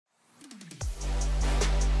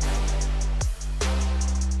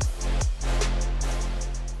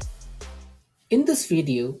In this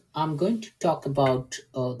video, I'm going to talk about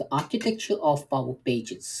the architecture of Power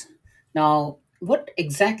Pages. Now, what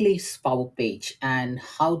exactly is Power Page and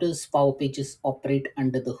how does Power Pages operate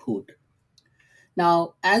under the hood?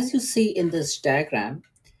 Now, as you see in this diagram,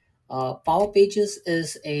 Power Pages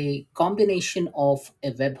is a combination of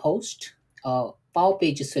a web host, a Power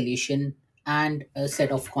Pages solution, and a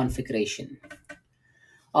set of configuration.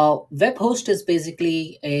 Web host is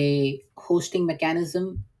basically a hosting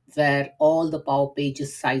mechanism where all the Power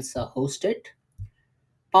Pages sites are hosted.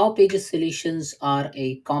 Power Pages solutions are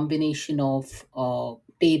a combination of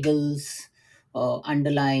tables,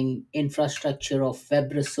 underlying infrastructure of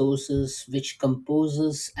web resources, which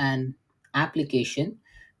composes an application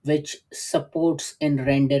which supports in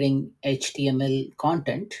rendering HTML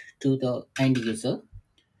content to the end user.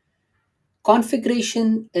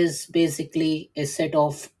 Configuration is basically a set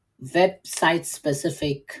of website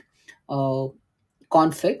specific uh,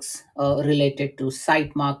 configs related to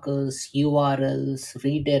site markers, URLs,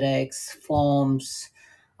 redirects, forms,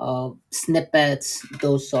 snippets,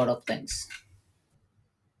 those sort of things.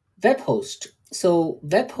 Web host. So,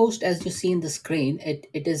 web host, as you see in the screen, it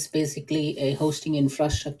is basically a hosting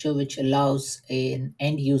infrastructure which allows an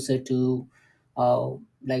end user to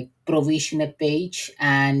like provision a page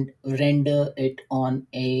and render it on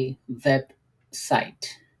a website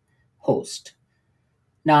host.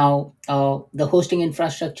 Now, the hosting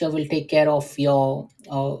infrastructure will take care of your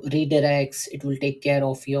redirects, it will take care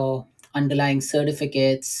of your underlying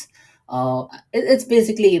certificates. It's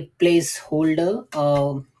basically a placeholder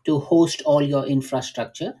to host all your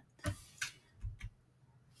infrastructure.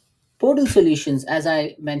 Portal solutions, as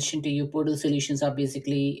I mentioned to you, portal solutions are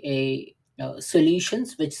basically a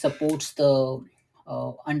solutions which supports the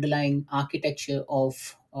underlying architecture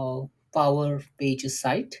of Power Pages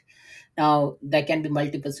site. Now, there can be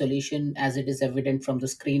multiple solution as it is evident from the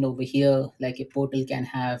screen over here. Like a portal can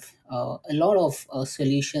have a lot of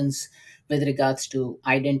solutions with regards to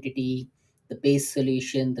identity, the base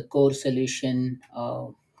solution, the core solution,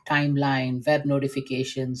 timeline, web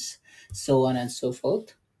notifications, so on and so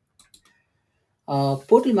forth.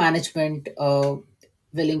 Portal management will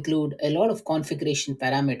include a lot of configuration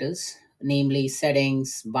parameters, namely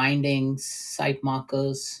settings, bindings, site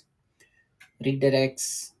markers,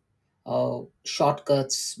 redirects,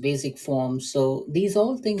 shortcuts, basic forms. So these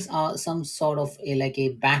all things are some sort of like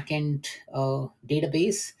a backend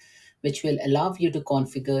database, which will allow you to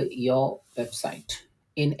configure your website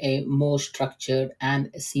in a more structured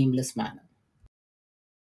and seamless manner.